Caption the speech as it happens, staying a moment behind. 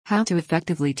How to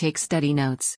effectively take study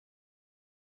notes.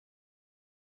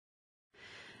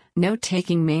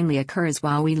 Note-taking mainly occurs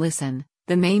while we listen.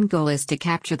 The main goal is to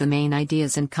capture the main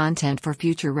ideas and content for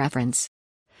future reference.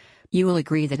 You will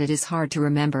agree that it is hard to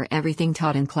remember everything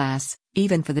taught in class,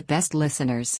 even for the best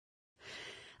listeners.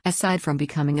 Aside from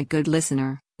becoming a good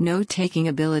listener, note-taking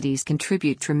abilities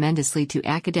contribute tremendously to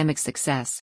academic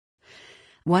success.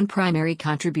 One primary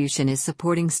contribution is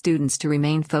supporting students to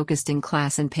remain focused in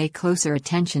class and pay closer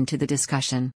attention to the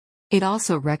discussion. It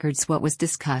also records what was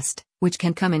discussed, which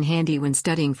can come in handy when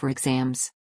studying for exams.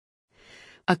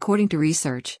 According to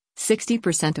research,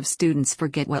 60% of students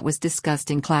forget what was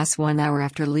discussed in class 1 hour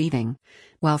after leaving,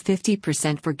 while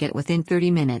 50% forget within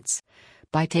 30 minutes.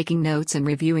 By taking notes and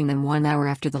reviewing them 1 hour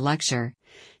after the lecture,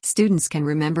 students can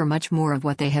remember much more of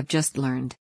what they have just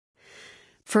learned.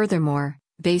 Furthermore,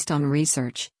 based on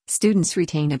research, students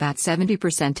retain about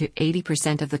 70% to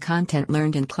 80% of the content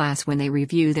learned in class when they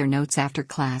review their notes after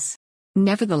class.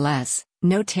 Nevertheless,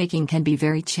 note-taking can be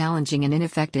very challenging and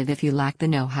ineffective if you lack the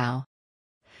know-how.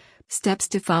 Steps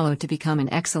to follow to become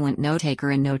an excellent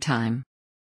note-taker in no time.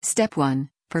 Step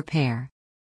 1. Prepare.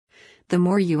 The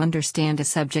more you understand a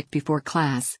subject before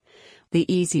class,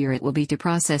 the easier it will be to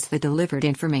process the delivered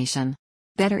information.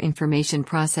 Better information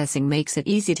processing makes it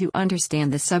easy to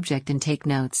understand the subject and take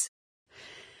notes.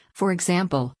 For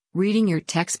example, reading your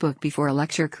textbook before a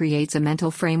lecture creates a mental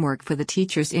framework for the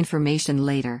teacher's information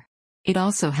later. It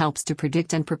also helps to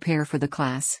predict and prepare for the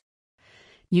class.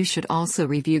 You should also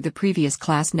review the previous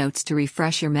class notes to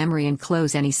refresh your memory and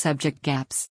close any subject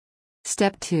gaps.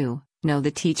 Step 2. Know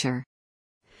the teacher.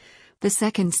 The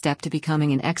second step to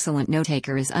becoming an excellent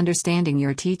note-taker is understanding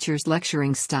your teacher's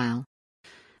lecturing style.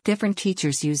 Different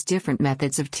teachers use different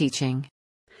methods of teaching.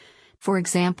 For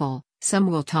example, some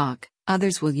will talk,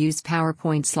 others will use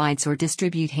PowerPoint slides or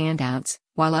distribute handouts,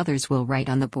 while others will write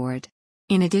on the board.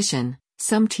 In addition,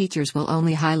 some teachers will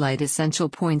only highlight essential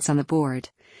points on the board.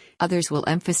 Others will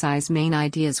emphasize main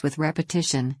ideas with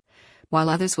repetition, while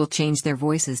others will change their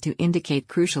voices to indicate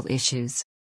crucial issues.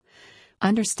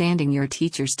 Understanding your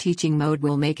teacher's teaching mode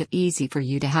will make it easy for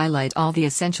you to highlight all the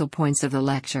essential points of the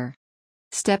lecture.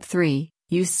 Step 3.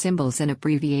 Use symbols and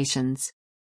abbreviations.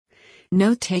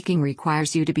 Note-taking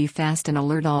requires you to be fast and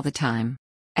alert all the time.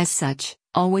 As such,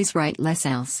 always write less,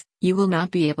 else you will not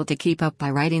be able to keep up by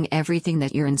writing everything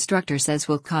that your instructor says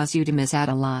will cause you to miss out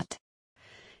a lot.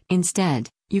 Instead,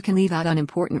 you can leave out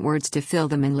unimportant words to fill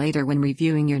them in later when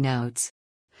reviewing your notes.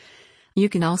 You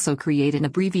can also create an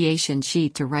abbreviation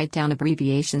sheet to write down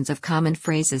abbreviations of common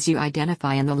phrases you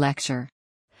identify in the lecture.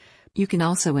 You can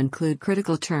also include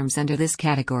critical terms under this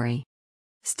category.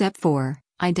 Step 4.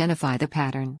 Identify the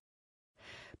pattern.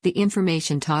 The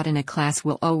information taught in a class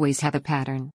will always have a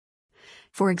pattern.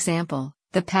 For example,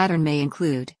 the pattern may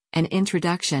include an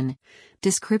introduction,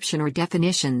 description or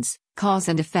definitions, cause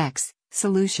and effects,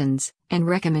 solutions, and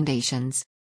recommendations.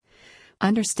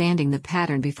 Understanding the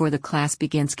pattern before the class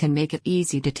begins can make it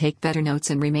easy to take better notes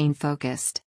and remain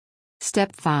focused.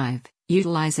 Step 5.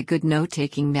 Utilize a good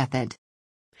note-taking method.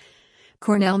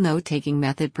 Cornell note-taking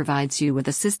method provides you with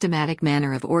a systematic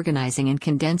manner of organizing and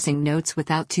condensing notes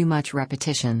without too much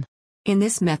repetition. In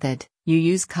this method, you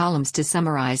use columns to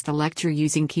summarize the lecture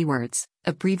using keywords,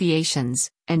 abbreviations,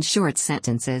 and short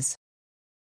sentences.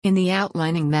 In the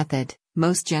outlining method,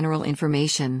 most general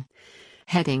information,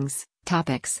 headings,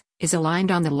 topics, is aligned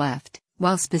on the left,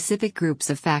 while specific groups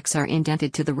of facts are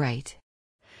indented to the right.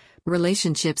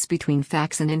 Relationships between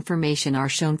facts and information are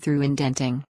shown through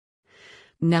indenting.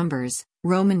 Numbers,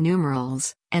 Roman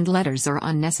numerals, and letters are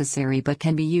unnecessary but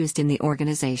can be used in the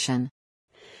organization.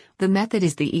 The method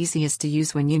is the easiest to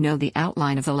use when you know the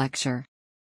outline of the lecture.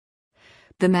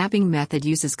 The mapping method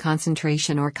uses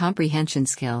concentration or comprehension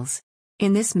skills.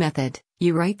 In this method,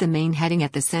 you write the main heading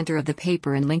at the center of the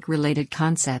paper and link related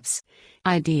concepts,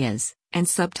 ideas, and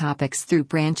subtopics through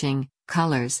branching,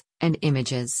 colors, and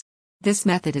images. This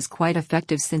method is quite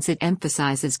effective since it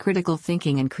emphasizes critical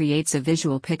thinking and creates a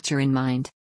visual picture in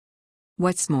mind.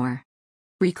 What's more,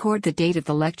 record the date of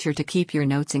the lecture to keep your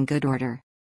notes in good order.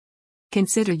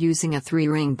 Consider using a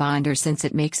 3-ring binder since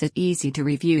it makes it easy to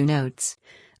review notes,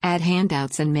 add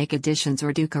handouts and make additions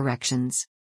or do corrections.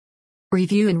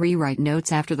 Review and rewrite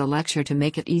notes after the lecture to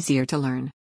make it easier to learn.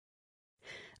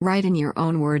 Write in your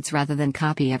own words rather than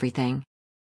copy everything.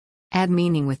 Add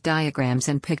meaning with diagrams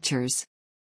and pictures.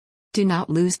 Do not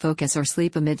lose focus or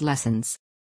sleep amid lessons.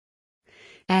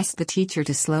 Ask the teacher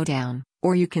to slow down,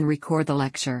 or you can record the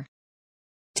lecture.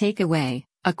 Takeaway: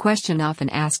 a question often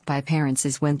asked by parents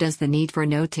is, when does the need for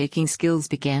note-taking skills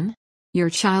begin? Your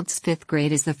child's 5th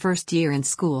grade is the first year in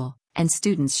school, and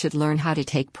students should learn how to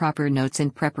take proper notes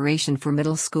in preparation for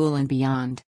middle school and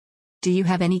beyond. Do you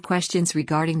have any questions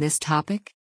regarding this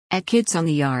topic? At Kids on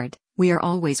the Yard, we are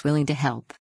always willing to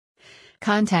help.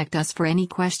 Contact us for any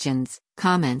questions,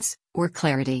 comments, or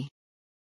clarity.